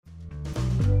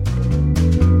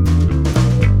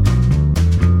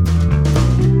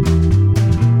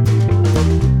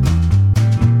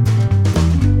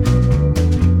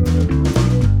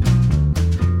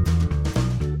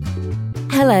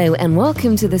Hello and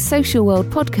welcome to the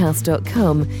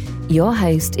socialworldpodcast.com. Your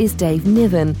host is Dave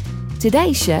Niven.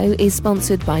 Today's show is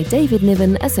sponsored by David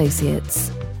Niven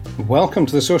Associates. Welcome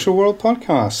to the Social World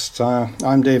Podcast.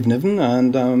 I'm Dave Niven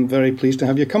and I'm very pleased to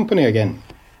have your company again.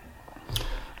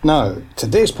 Now,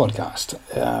 today's podcast,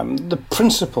 the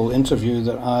principal interview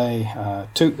that I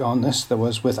took on this, that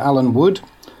was with Alan Wood,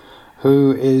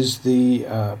 who is the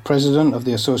president of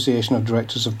the Association of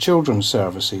Directors of Children's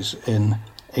Services in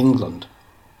England.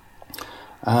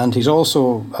 And he's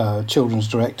also children's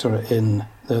director in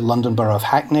the London Borough of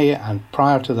Hackney, and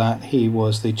prior to that he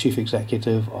was the chief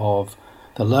executive of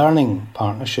the Learning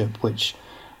Partnership, which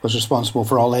was responsible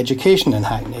for all education in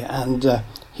Hackney. And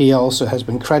he also has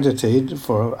been credited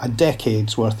for a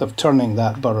decade's worth of turning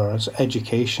that borough's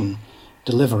education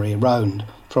delivery round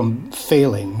from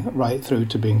failing right through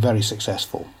to being very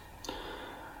successful.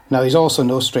 Now, he's also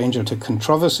no stranger to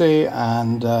controversy,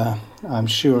 and I'm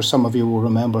sure some of you will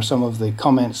remember some of the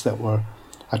comments that were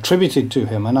attributed to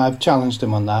him, and I've challenged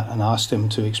him on that and asked him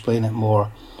to explain it more.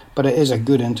 But it is a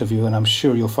good interview, and I'm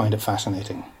sure you'll find it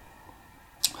fascinating.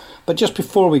 But just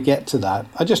before we get to that,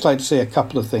 I'd just like to say a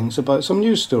couple of things about some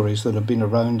news stories that have been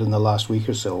around in the last week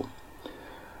or so.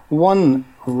 One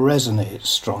resonates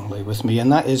strongly with me,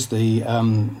 and that is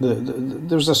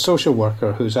there's a social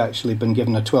worker who's actually been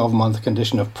given a 12-month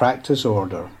condition of practice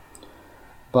order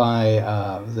by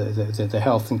the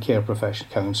Health and Care Profession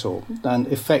Council, and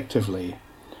effectively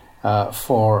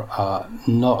for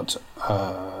not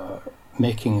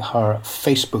making her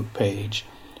Facebook page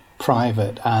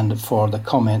private, and for the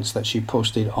comments that she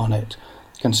posted on it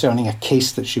concerning a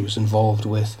case that she was involved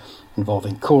with,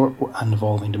 involving court and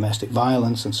involving domestic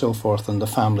violence and so forth, and the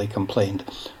family complained.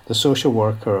 The social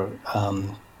worker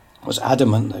was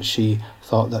adamant that she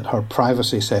thought that her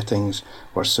privacy settings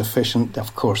were sufficient.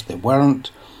 Of course they weren't.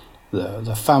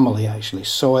 The family actually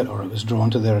saw it, or it was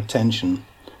drawn to their attention,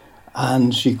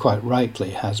 and she quite rightly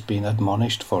has been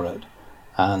admonished for it,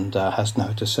 and has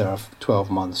now to serve 12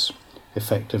 months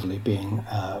effectively being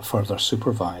further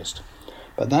supervised.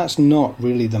 But that's not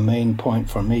really the main point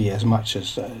for me, as much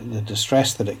as the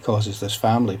distress that it causes this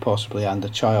family possibly, and the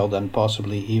child, and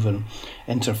possibly even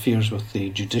interferes with the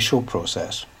judicial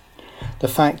process. The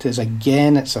fact is,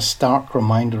 again, it's a stark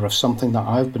reminder of something that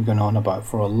I've been going on about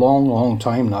for a long, long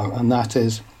time now, and that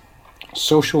is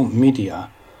social media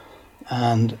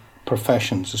and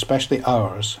professions, especially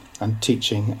ours, and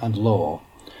teaching and law,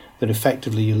 that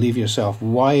effectively you leave yourself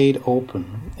wide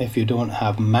open if you don't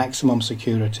have maximum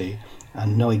security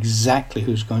and know exactly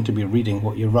who's going to be reading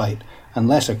what you write.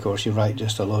 Unless, of course, you write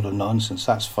just a load of nonsense,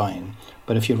 that's fine.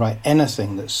 But if you write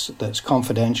anything that's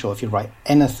confidential, if you write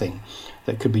anything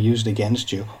that could be used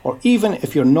against you, or even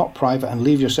if you're not private and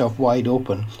leave yourself wide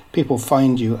open, people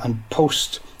find you and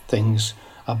post things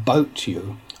about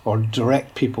you or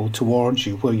direct people towards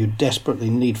you where you desperately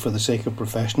need, for the sake of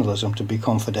professionalism, to be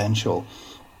confidential.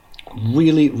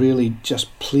 Really, really,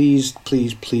 just please,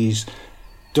 please, please,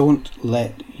 don't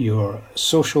let your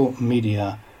social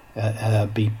media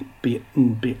be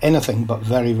anything but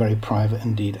very, very private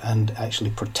indeed, and actually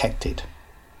protected.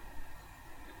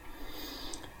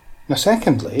 Now,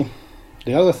 secondly,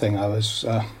 the other thing I was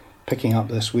picking up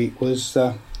this week was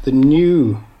the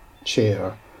new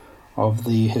chair of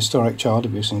the Historic Child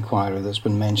Abuse Inquiry that's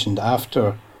been mentioned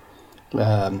after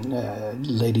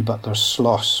Lady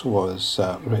Butler-Sloss was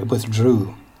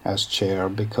withdrew as chair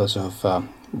because of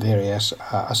various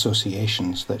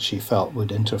associations that she felt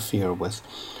would interfere with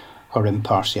her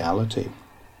impartiality.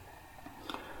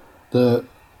 The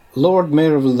Lord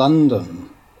Mayor of London,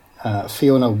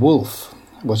 Fiona Woolf,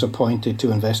 was appointed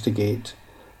to investigate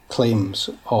claims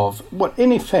of what,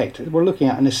 in effect, we're looking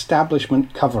at an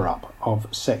establishment cover-up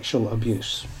of sexual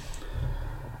abuse.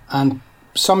 And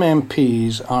some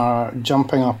MPs are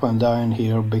jumping up and down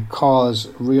here because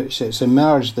it's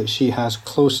emerged that she has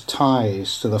close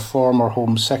ties to the former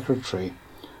Home Secretary,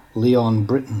 Leon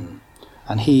Britton,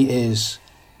 and he is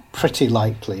pretty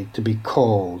likely to be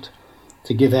called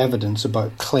to give evidence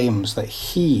about claims that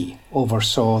he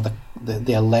oversaw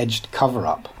the alleged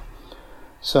cover-up.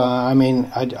 So, I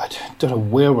mean, I don't know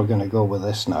where we're going to go with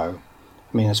this now.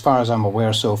 I mean, as far as I'm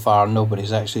aware so far,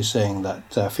 nobody's actually saying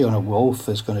that Fiona Woolf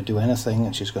is going to do anything,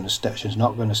 and she's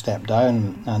not going to step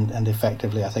down, and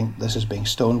effectively I think this is being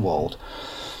stonewalled.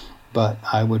 But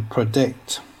I would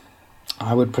predict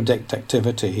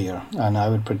activity here, and I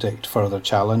would predict further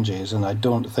challenges, and I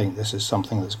don't think this is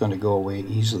something that's going to go away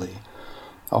easily.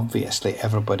 obviously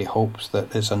everybody hopes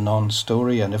that it's a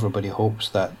non-story, and everybody hopes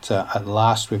that at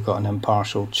last we've got an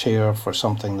impartial chair for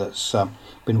something that's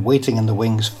been waiting in the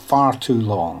wings far too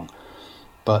long.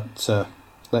 But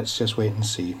let's just wait and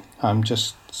see. I'm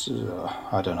just,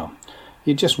 I don't know.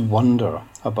 You just wonder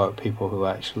about people who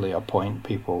actually appoint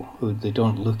people, who they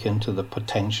don't look into the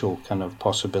potential kind of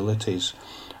possibilities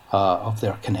of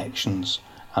their connections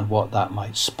and what that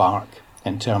might spark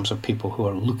in terms of people who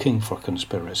are looking for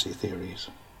conspiracy theories.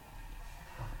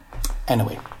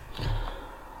 Anyway,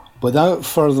 without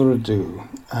further ado,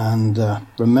 and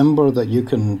remember that you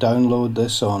can download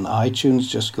this on iTunes.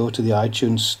 Just go to the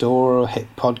iTunes store,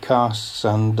 hit podcasts,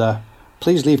 and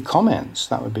please leave comments.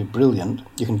 That would be brilliant.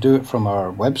 You can do it from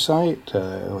our website,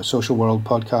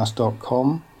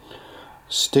 socialworldpodcast.com,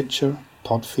 Stitcher,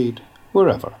 Podfeed,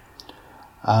 wherever.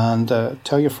 And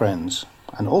tell your friends.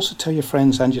 And also tell your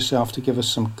friends and yourself to give us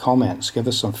some comments, give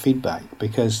us some feedback,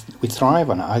 because we thrive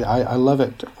on it. I love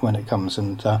it when it comes.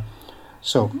 And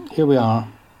so here we are.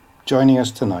 Joining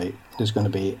us tonight is going to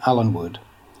be Alan Wood.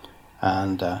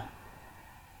 And I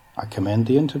commend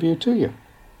the interview to you.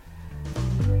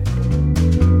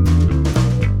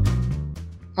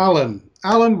 Alan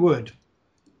Wood.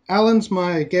 Alan's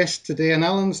my guest today, and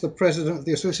Alan's the president of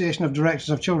the Association of Directors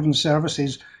of Children's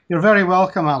Services. You're very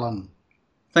welcome, Alan.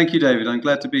 Thank you, David. I'm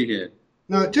glad to be here.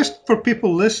 Now, just for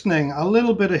people listening, a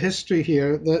little bit of history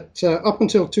here, that up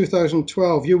until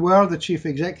 2012, you were the chief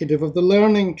executive of the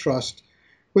Learning Trust,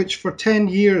 which for 10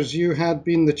 years you had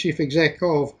been the chief exec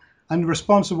of and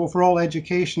responsible for all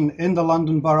education in the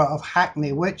London Borough of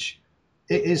Hackney, which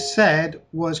it is said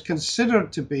was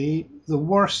considered to be the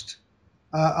worst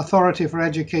authority for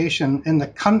education in the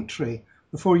country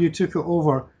before you took it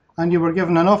over. And you were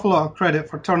given an awful lot of credit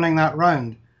for turning that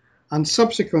round. And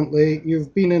subsequently,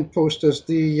 you've been in post as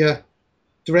the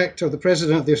the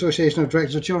president of the Association of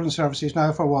Directors of Children's Services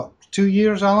now for what, 2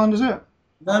 years, Alan, is it?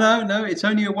 No. It's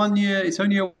only a 1 year. It's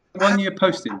only a 1 year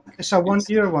posting. It's a 1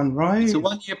 year one, right? It's a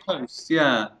 1 year post.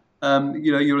 Yeah.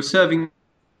 You're a serving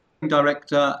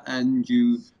director, and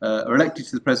you are elected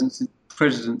to the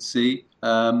presidency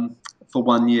for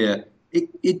 1 year.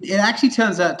 It actually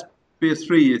turns out to be a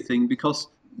 3 year thing, because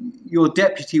you're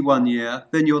deputy 1 year,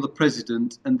 then you're the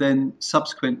president, and then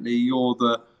subsequently you're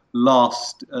the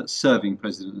last serving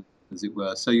president, as it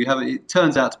were. So it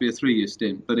turns out to be a 3 year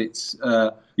stint, but it's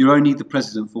you're only the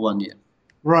president for 1 year.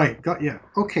 Right, got you.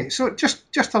 Okay, so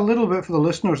just a little bit for the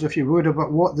listeners, if you would,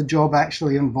 about what the job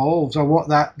actually involves, or what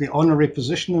the honorary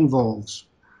position involves.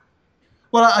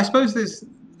 Well, I suppose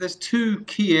there's two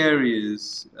key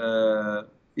areas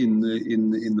in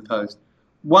the post.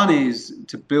 One is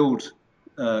to build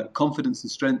confidence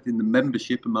and strength in the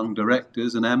membership among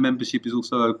directors, and our membership is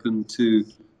also open to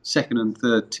second and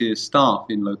third tier staff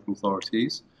in local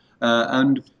authorities.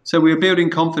 And so we're building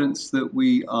confidence that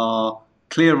we are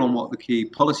clear on what the key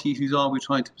policy issues are we're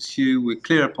trying to pursue. We're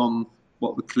clear upon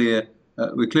what the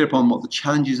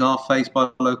challenges are faced by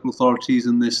local authorities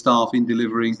and their staff in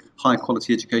delivering high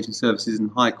quality education services and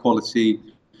high quality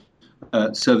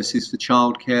services for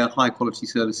childcare, high quality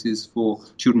services for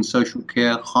children's social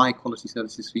care, high quality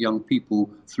services for young people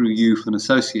through youth and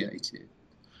associated.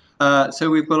 So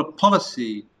we've got a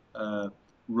policy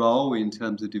role in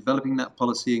terms of developing that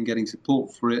policy and getting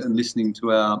support for it and listening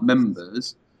to our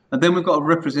members. And then we've got a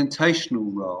representational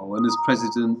role, and as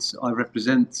president, I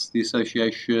represent the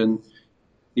association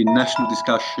in national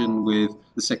discussion with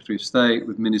the Secretary of State,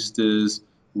 with ministers,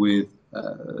 with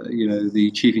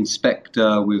the chief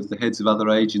inspector, with the heads of other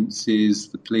agencies,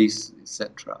 the police,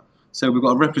 etc. So we've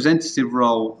got a representative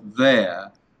role there,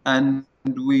 and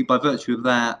we, by virtue of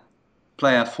that,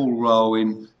 play our full role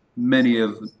in many,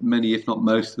 if not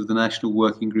most, of the national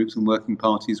working groups and working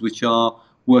parties which are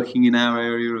working in our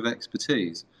area of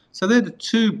expertise. So they're the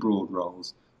two broad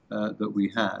roles that we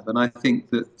have, and I think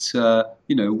that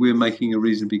we're making a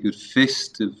reasonably good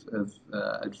fist of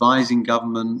advising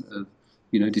government, of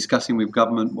discussing with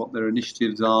government what their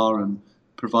initiatives are, and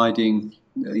providing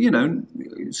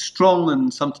strong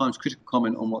and sometimes critical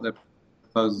comment on what their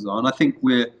proposals are. And I think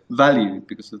we're valued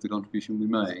because of the contribution we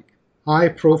make. High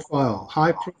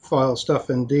profile stuff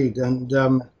indeed,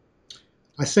 and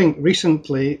I think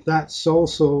recently that's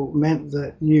also meant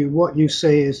that what you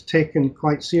say is taken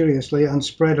quite seriously and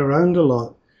spread around a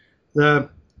lot.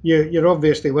 You're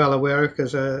obviously well aware,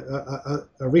 because a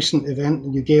recent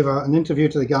event, you gave an interview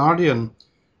to The Guardian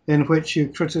in which you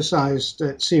criticised,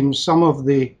 it seems, some of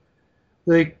the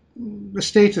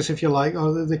status, if you like,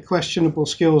 or the questionable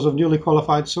skills of newly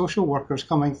qualified social workers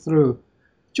coming through.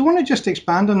 Do you want to just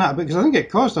expand on that? Because I think it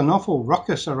caused an awful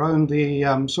ruckus around the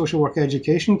social work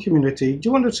education community. Do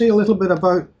you want to say a little bit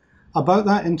about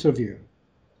that interview?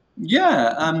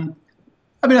 Yeah,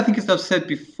 I mean, I think as I've said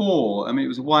before, I mean, it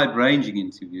was a wide-ranging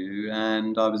interview,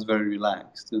 and I was very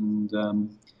relaxed, and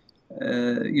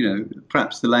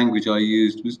perhaps the language I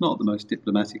used was not the most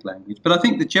diplomatic language, but I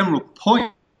think the general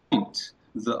point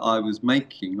that I was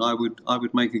making, I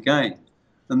would make again,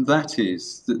 and that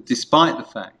is that despite the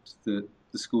fact that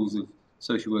the schools of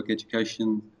social work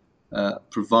education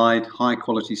provide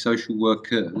high-quality social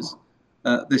workers,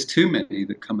 there's too many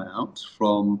that come out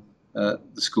from the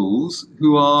schools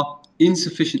who are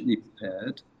insufficiently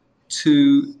prepared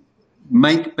to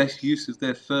make best use of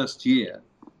their first year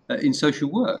in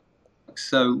social work.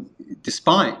 So,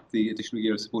 despite the additional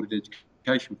year of supported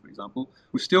education, for example,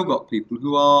 we've still got people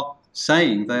who are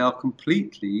saying they are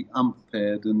completely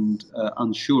unprepared and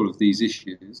unsure of these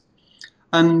issues.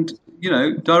 And,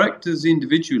 directors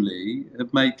individually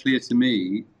have made clear to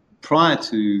me prior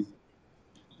to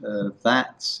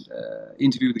that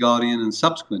interview with The Guardian and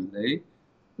subsequently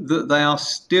that they are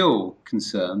still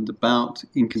concerned about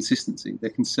inconsistency. They're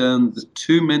concerned that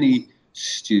too many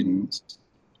students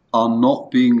are not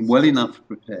being well enough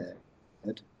prepared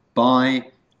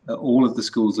by all of the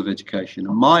schools of education.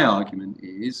 And my argument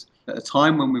is, at a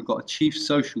time when we've got a chief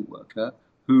social worker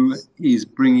who is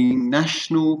bringing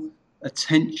national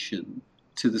attention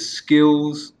to the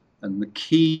skills and the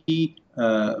key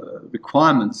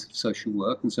requirements of social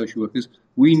work and social workers,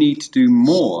 we need to do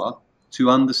more to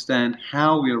understand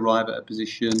how we arrive at a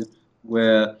position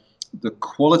where the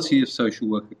quality of social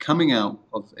worker coming out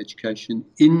of education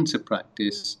into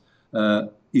practice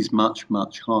is much,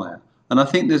 much higher. And I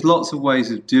think there's lots of ways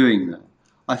of doing that.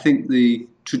 I think the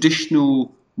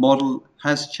traditional model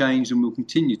has changed and will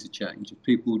continue to change, of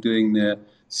people doing their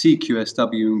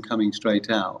CQSW and coming straight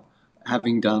out,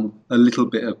 having done a little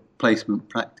bit of placement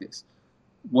practice.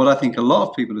 What I think a lot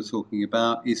of people are talking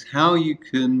about is how you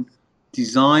can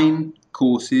design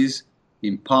courses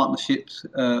in partnerships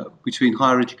between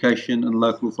higher education and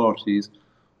local authorities,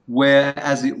 where,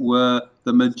 as it were,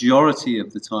 the majority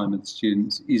of the time of the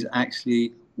students is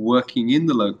actually working in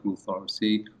the local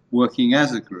authority, working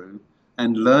as a group,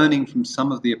 and learning from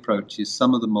some of the approaches,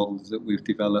 some of the models that we've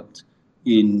developed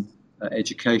in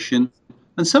education,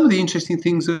 and some of the interesting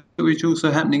things which are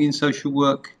also happening in social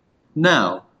work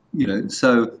now.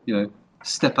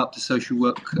 Step up to social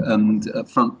work and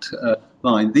front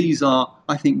line. These are,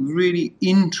 I think, really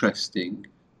interesting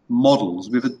models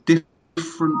with a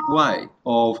different way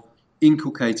of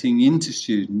inculcating into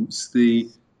students the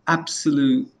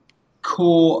absolute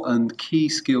core and key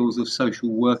skills of social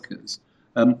workers,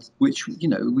 which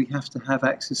we have to have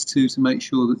access to make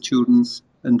sure that children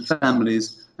and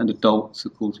families and adults,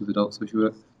 supportive adult social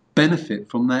work, benefit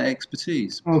from that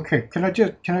expertise. Okay, can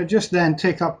I just then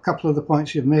take up a couple of the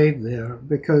points you've made there,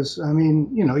 because I mean,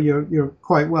 you're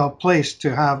quite well placed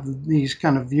to have these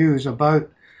kind of views about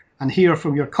and hear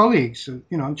from your colleagues,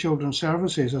 in children's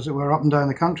services, as it were, up and down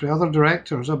the country, other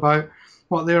directors, about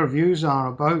what their views are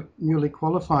about newly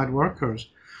qualified workers.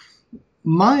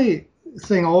 My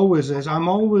thing always is I'm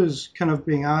always kind of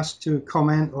being asked to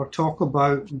comment or talk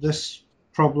about this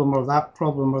problem or that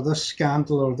problem or this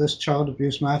scandal or this child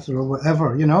abuse matter or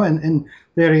whatever, in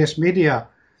various media.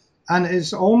 And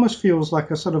it almost feels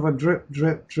like a sort of a drip,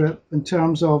 drip, drip in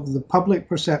terms of the public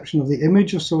perception of the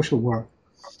image of social work.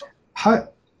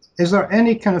 Is there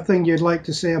any kind of thing you'd like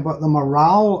to say about the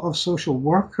morale of social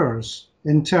workers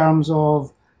in terms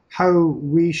of how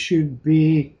we should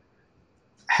be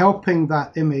helping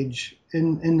that image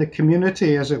in the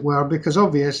community, as it were? Because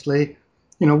obviously,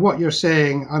 what you're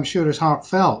saying, I'm sure, is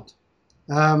heartfelt.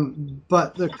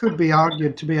 But there could be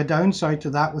argued to be a downside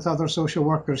to that with other social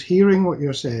workers hearing what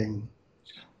you're saying.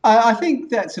 I think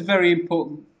that's a very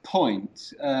important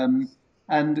point. And,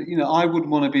 I wouldn't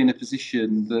want to be in a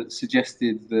position that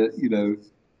suggested that,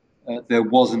 there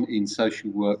wasn't in social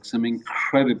work some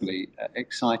incredibly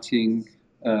exciting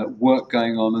work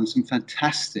going on and some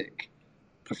fantastic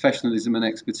professionalism and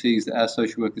expertise that our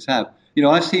social workers have.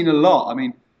 I've seen a lot. I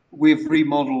mean, we've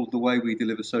remodeled the way we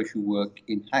deliver social work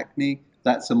in Hackney.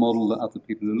 That's a model that other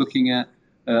people are looking at.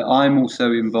 I'm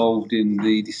also involved in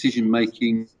the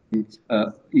decision-making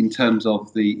in terms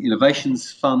of the Innovations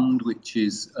Fund, which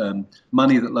is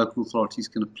money that local authorities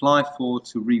can apply for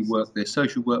to rework their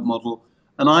social work model.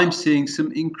 And I'm seeing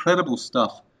some incredible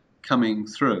stuff coming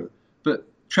through. But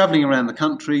travelling around the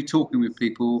country, talking with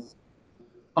people,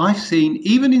 I've seen,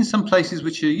 even in some places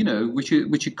which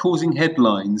are causing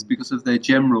headlines because of their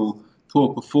general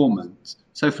poor performance.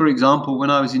 So, for example, when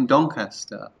I was in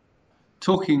Doncaster,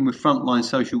 talking with frontline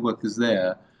social workers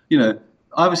there,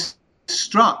 I was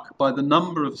struck by the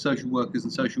number of social workers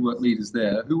and social work leaders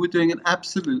there who were doing an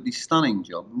absolutely stunning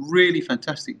job, really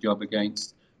fantastic job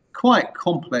against quite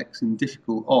complex and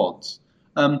difficult odds.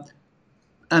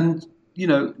 And,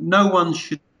 no one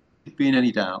should be in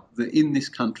any doubt that in this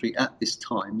country at this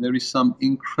time, there is some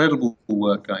incredible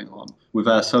work going on with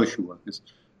our social workers.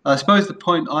 I suppose the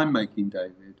point I'm making,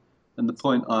 David, and the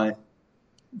point I,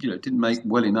 didn't make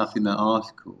well enough in that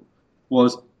article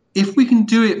was, if we can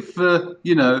do it for,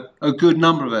 a good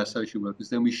number of our social workers,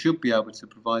 then we should be able to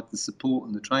provide the support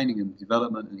and the training and the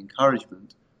development and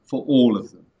encouragement for all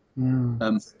of them.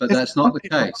 But that's not the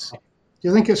case. Do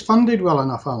you think it's funded well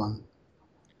enough, Alan?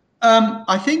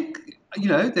 I think,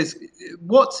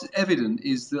 what's evident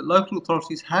is that local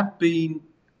authorities have been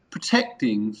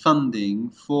protecting funding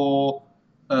for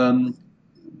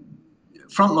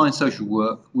frontline social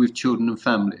work with children and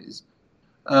families.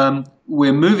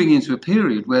 We're moving into a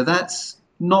period where that's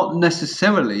not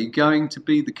necessarily going to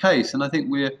be the case. And I think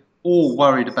we're all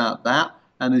worried about that.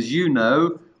 And as you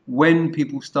know, when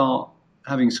people start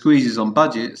having squeezes on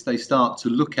budgets, they start to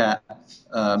look at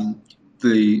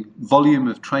the volume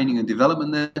of training and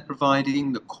development they're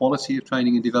providing, the quality of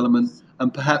training and development,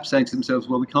 and perhaps saying to themselves,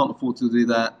 well, we can't afford to do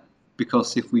that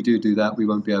because if we do that, we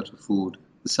won't be able to afford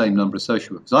the same number of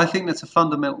social workers. I think that's a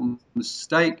fundamental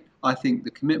mistake. I think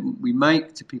the commitment we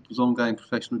make to people's ongoing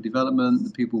professional development,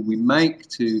 the people we make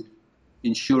to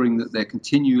ensuring that they're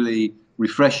continually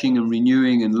refreshing and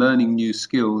renewing and learning new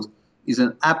skills is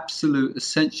an absolute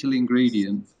essential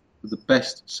ingredient for the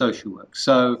best social work.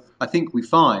 So I think we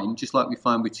find, just like we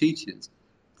find with teachers,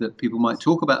 that people might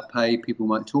talk about pay, people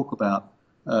might talk about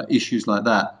issues like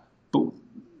that, but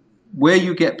where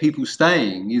you get people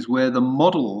staying is where the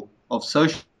model of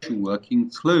social work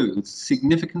includes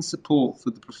significant support for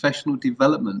the professional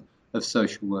development of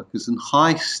social workers and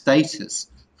high status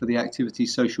for the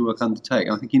activities social work undertake.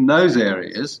 I think in those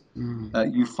areas,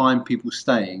 you find people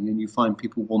staying and you find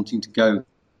people wanting to go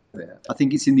there. I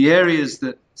think it's in the areas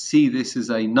that see this as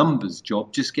a numbers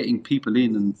job, just getting people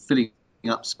in and filling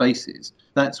up spaces.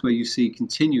 That's where you see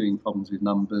continuing problems with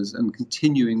numbers and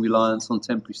continuing reliance on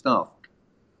temporary staff.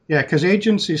 Yeah, because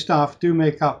agency staff do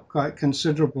make up quite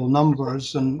considerable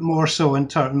numbers, and more so in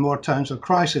more times of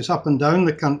crisis up and down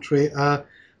the country.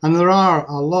 And there are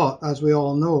a lot, as we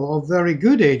all know, of very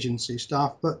good agency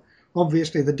staff. But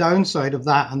obviously the downside of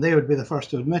that, and they would be the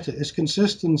first to admit it, is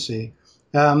consistency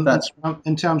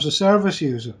in terms of service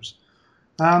users.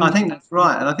 I think that's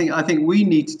right, and I think we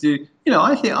need to do.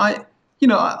 I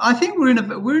think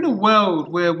we're in a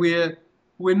world where we're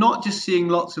not just seeing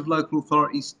lots of local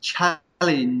authorities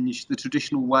challenge the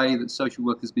traditional way that social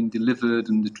work has been delivered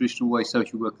and the traditional way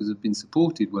social workers have been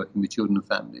supported working with children and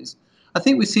families. I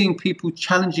think we're seeing people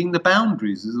challenging the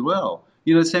boundaries as well.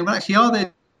 Saying, well, actually, are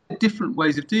there different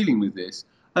ways of dealing with this?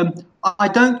 I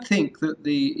don't think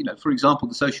that for example,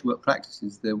 the social work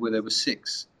practices where there were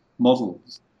 6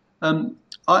 models.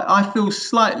 I feel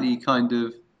slightly kind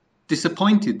of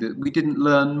disappointed that we didn't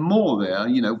learn more there.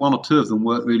 1 or 2 of them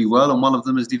worked really well, and one of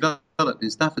them has developed in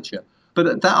Staffordshire.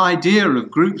 But that idea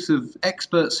of groups of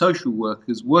expert social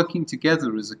workers working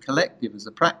together as a collective, as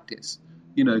a practice,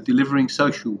 delivering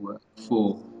social work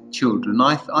for children,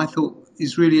 I thought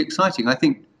is really exciting. I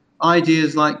think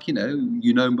ideas like,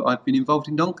 I've been involved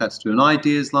in Doncaster, and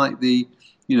ideas like the,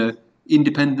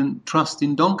 independent trust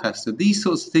in Doncaster, these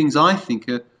sorts of things I think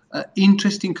are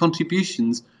interesting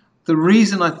contributions. The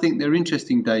reason I think they're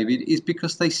interesting, David, is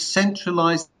because they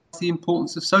centralise the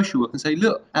importance of social work and say,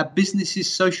 look, our business is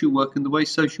social work, and the way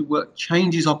social work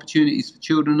changes opportunities for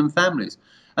children and families.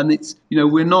 And it's,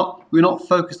 we're not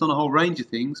focused on a whole range of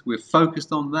things. We're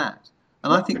focused on that.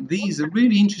 And I think these are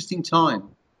really interesting times.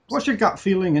 What's your gut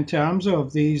feeling in terms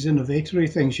of these innovatory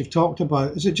things you've talked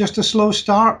about? Is it just a slow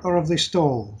start, or have they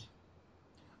stalled?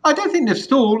 I don't think they've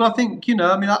stalled. I think,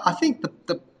 I think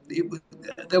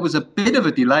there was a bit of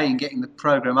a delay in getting the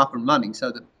programme up and running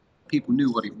so that people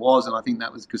knew what it was. And I think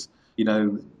that was because,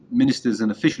 ministers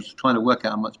and officials were trying to work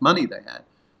out how much money they had.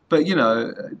 But,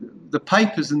 the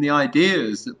papers and the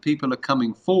ideas that people are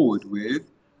coming forward with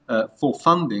for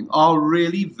funding are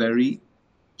really very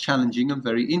challenging and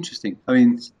very interesting. I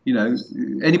mean,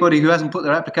 anybody who hasn't put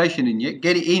their application in yet,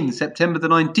 get it in September the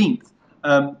 19th.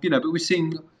 But we're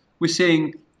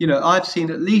seeing, I've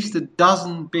seen at least a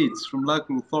dozen bids from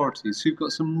local authorities who've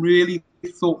got some really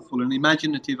thoughtful and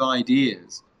imaginative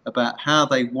ideas about how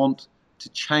they want to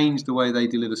change the way they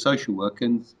deliver social work,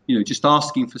 and, just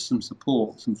asking for some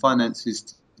support, some finances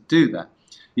to do that.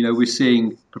 We're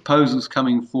seeing proposals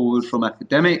coming forward from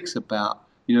academics about,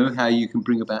 how you can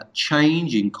bring about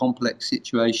change in complex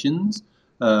situations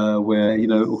where,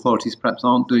 authorities perhaps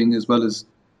aren't doing as well as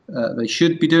they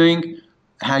should be doing,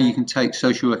 how you can take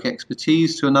social work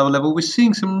expertise to another level. We're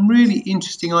seeing some really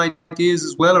interesting ideas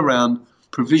as well around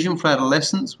provision for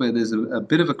adolescents, where there's a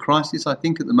bit of a crisis, I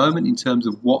think, at the moment in terms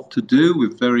of what to do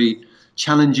with very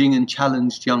challenging and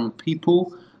challenged young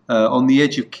people on the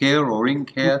edge of care or in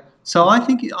care. So I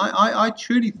think, I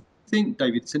truly think,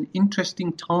 David, it's an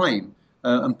interesting time.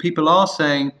 And people are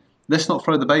saying, let's not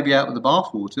throw the baby out with the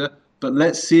bathwater, but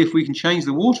let's see if we can change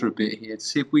the water a bit here, to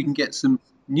see if we can get some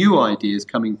new ideas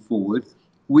coming forward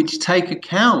which take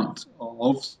account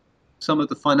of some of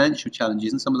the financial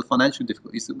challenges and some of the financial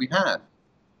difficulties that we have.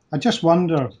 I just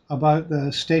wonder about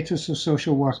the status of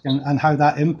social work and how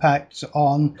that impacts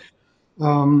on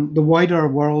the wider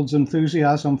world's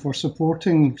enthusiasm for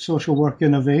supporting social work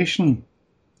innovation.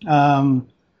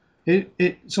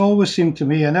 It's always seemed to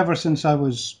me, and ever since I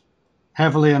was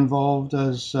heavily involved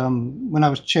as when I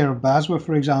was chair of BASWA,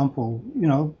 for example,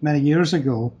 many years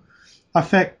ago,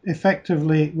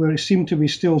 effectively we seem to be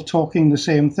still talking the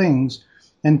same things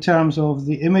in terms of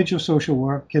the image of social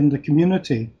work in the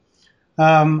community.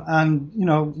 And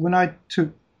when I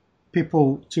took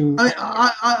people to, sorry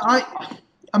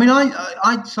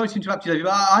to interrupt you, David,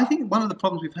 but I think one of the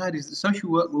problems we've had is that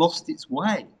social work lost its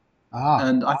way.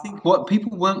 And I think what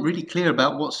people weren't really clear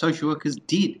about what social workers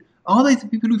did. Are they the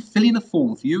people who fill in a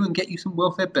form for you and get you some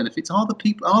welfare benefits? Are they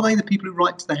the people who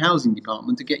write to the housing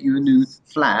department to get you a new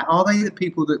flat? Are they the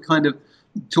people that kind of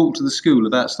talk to the school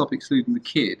about stop excluding the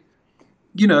kid?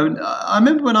 I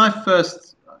remember when I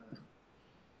first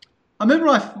when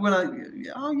I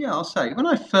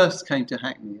first came to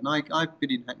Hackney, and I've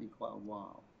been in Hackney quite a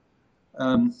while.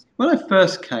 When I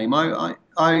first came, I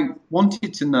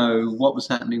wanted to know what was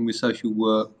happening with social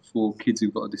work for kids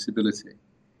who've got a disability.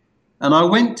 And I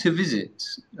went to visit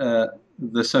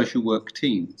the social work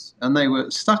teams, and they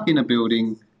were stuck in a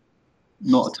building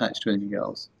not attached to anything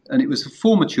else. And it was a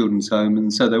former children's home,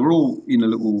 and so they were all in a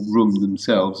little room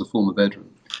themselves, a former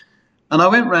bedroom. And I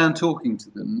went round talking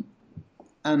to them,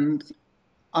 and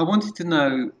I wanted to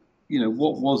know,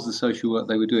 what was the social work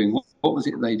they were doing? What was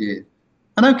it they did?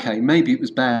 And okay, maybe it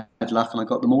was bad luck and I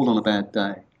got them all on a bad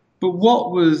day. But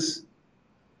what was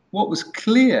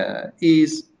clear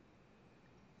is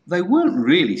they weren't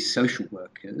really social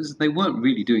workers. They weren't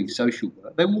really doing social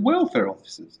work. They were welfare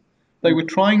officers. They were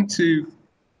trying to,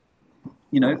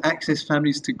 access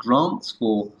families to grants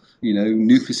for,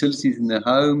 new facilities in their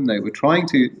home. They were trying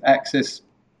to access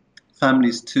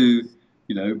families to,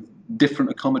 different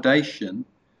accommodation.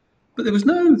 But there was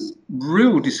no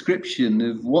real description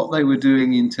of what they were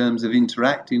doing in terms of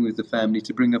interacting with the family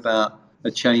to bring about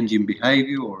a change in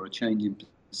behaviour or a change in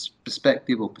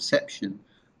perspective or perception,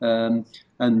 and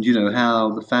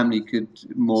how the family could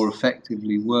more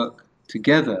effectively work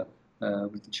together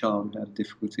with the child who had a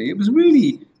difficulty. It was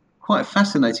really quite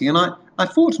fascinating, and I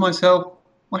thought to myself,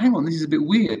 well, hang on, this is a bit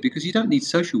weird because you don't need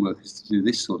social workers to do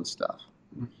this sort of stuff.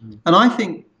 Mm-hmm. And I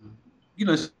think,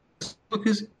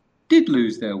 workers did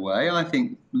lose their way. I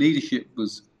think leadership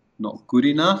was not good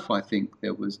enough. I think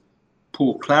there was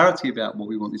poor clarity about what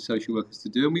we wanted social workers to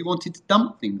do, and we wanted to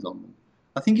dump things on them.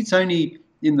 I think it's only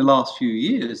in the last few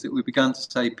years that we've begun to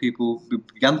see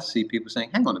people saying,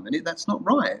 hang on a minute, that's not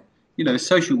right.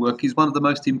 Social work is one of the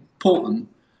most important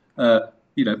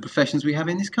professions we have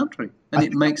in this country, and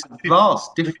it makes a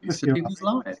vast difference to people's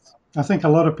lives. I think a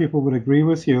lot of people would agree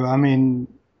with you. I mean,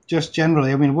 just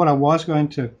generally, what I was going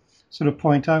to sort of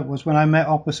point out was when I met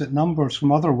opposite numbers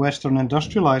from other Western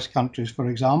industrialized countries, for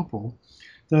example,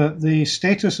 the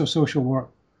status of social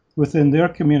work within their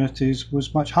communities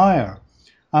was much higher,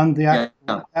 and the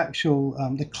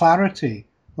the clarity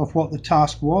of what the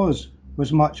task was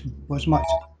much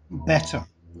better.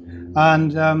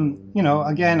 And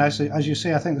again, as you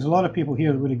say, I think there's a lot of people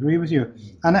here that would agree with you,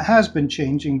 and it has been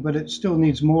changing, but it still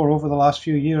needs more over the last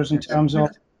few years in terms of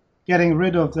getting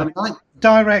rid of the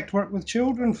direct work with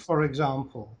children, for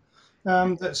example,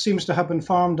 that seems to have been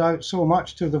farmed out so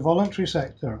much to the voluntary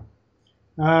sector.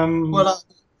 This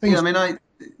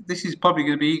is probably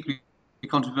going to be equally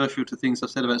controversial to things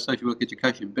I've said about social work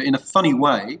education, but in a funny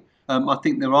way, I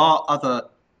think there are other,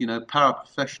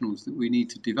 paraprofessionals that we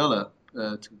need to develop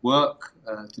to work,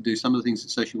 to do some of the things that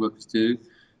social workers do,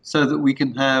 so that we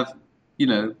can have,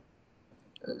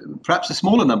 perhaps a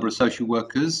smaller number of social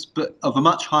workers, but of a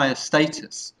much higher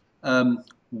status,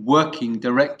 working,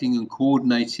 directing and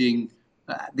coordinating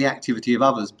the activity of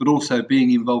others, but also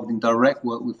being involved in direct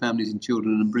work with families and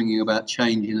children and bringing about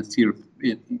change in a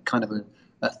therapeutic context.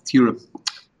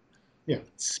 Yeah,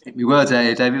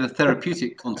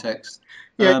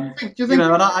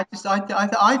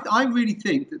 I really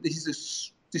think that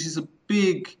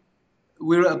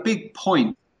we're at a big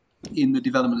point in the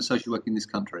development of social work in this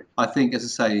country. I think, as I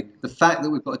say, the fact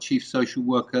that we've got a chief social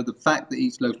worker, the fact that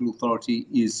each local authority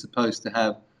is supposed to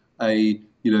have a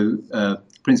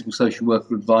principal social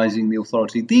worker advising the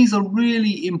authority. These are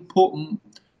really important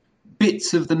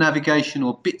bits of the navigation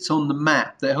or bits on the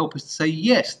map that help us to say,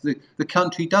 yes, the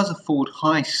country does afford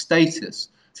high status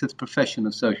to the profession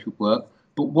of social work,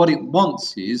 but what it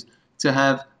wants is to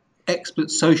have expert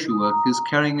social workers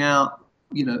carrying out,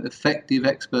 effective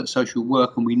expert social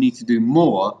work, and we need to do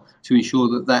more to ensure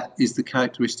that that is the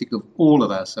characteristic of all of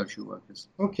our social workers.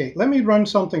 Okay, let me run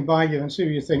something by you and see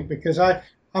what you think, because I'm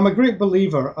a great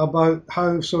believer about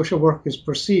how social work is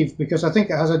perceived, because I think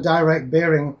it has a direct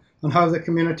bearing on how the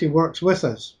community works with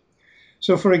us.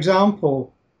 So, for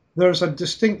example, there's a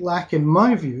distinct lack, in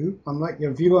my view, unlike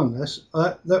your view on this,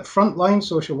 that frontline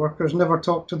social workers never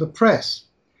talk to the press,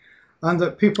 and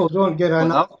that people don't get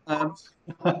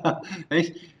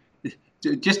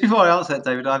Just before I answer that,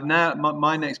 David, I've now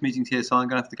my next meeting's here, so I'm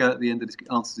going to have to go at the end of this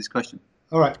answer this question.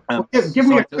 All right. Give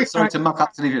me a quick. Sorry to muck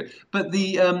up to leave it, but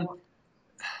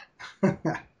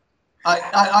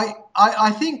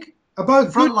I think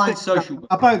about frontline social work.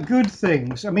 About good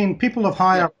things. I mean, people of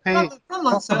higher pay.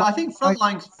 I think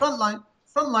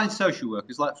frontline social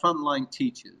workers, like frontline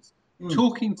teachers,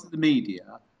 talking to the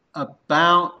media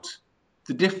about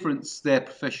the difference their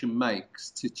profession makes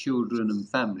to children and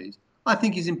families, I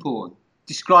think is important.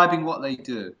 Describing what they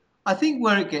do. I think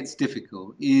where it gets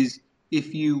difficult is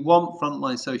if you want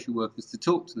frontline social workers to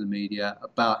talk to the media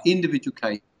about individual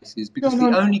cases, because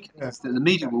the only case that the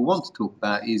media will want to talk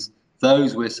about is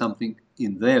those where something,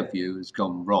 in their view, has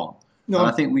gone wrong. No, and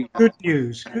I think good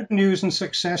news and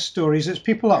success stories. It's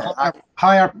people at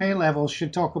higher pay levels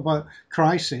should talk about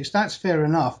crisis. That's fair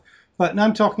enough. But now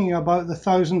I'm talking about the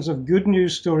thousands of good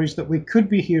news stories that we could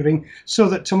be hearing, so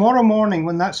that tomorrow morning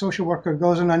when that social worker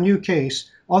goes on a new case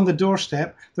on the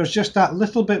doorstep, there's just that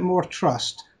little bit more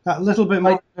trust, that little bit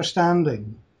more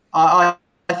understanding. I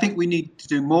think we need to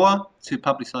do more to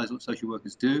publicise what social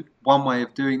workers do. One way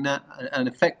of doing that, an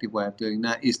effective way of doing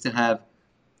that, is to have,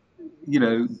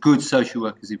 good social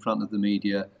workers in front of the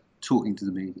media, talking to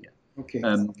the media. Okay.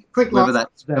 Whether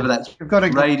that's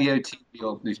radio, TV,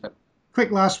 or newspaper.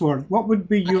 Quick last word. What would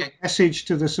be your message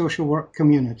to the social work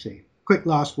community? Quick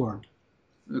last word.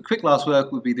 The quick last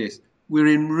word would be this. We're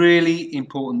in really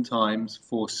important times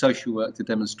for social work to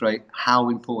demonstrate how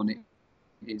important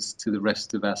it is to the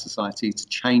rest of our society to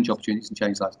change opportunities and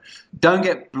change lives. Don't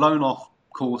get blown off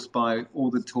course by all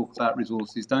the talk about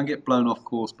resources. Don't get blown off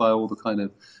course by all the kind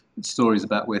of stories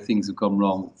about where things have gone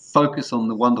wrong. Focus on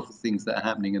the wonderful things that are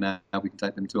happening and how we can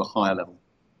take them to a higher level.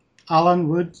 Alan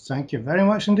Wood, thank you very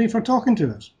much indeed for talking to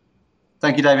us.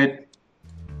 Thank you, David.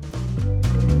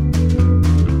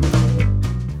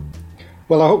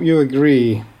 Well, I hope you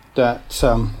agree that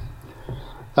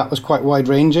that was quite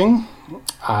wide-ranging.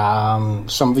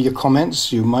 Some of your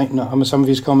comments you might not. Some of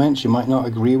his comments you might not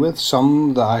agree with.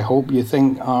 Some that I hope you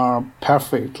think are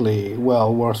perfectly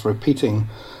well worth repeating.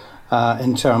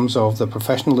 In terms of the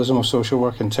professionalism of social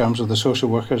work, in terms of the social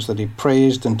workers that he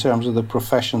praised, in terms of the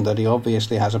profession that he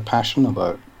obviously has a passion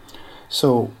about.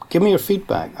 So give me your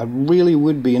feedback. I really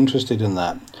would be interested in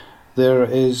that. There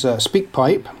is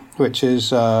SpeakPipe, which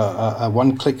is a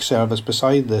one-click service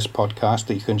beside this podcast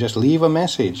that you can just leave a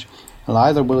message. And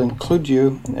either we'll include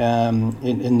you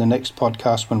in the next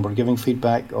podcast when we're giving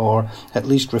feedback, or at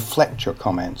least reflect your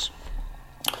comments.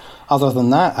 Other than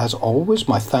that, as always,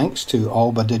 my thanks to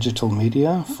Alba Digital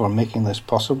Media for making this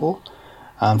possible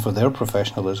and for their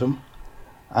professionalism.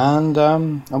 And,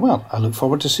 I look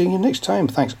forward to seeing you next time.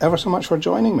 Thanks ever so much for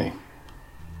joining me.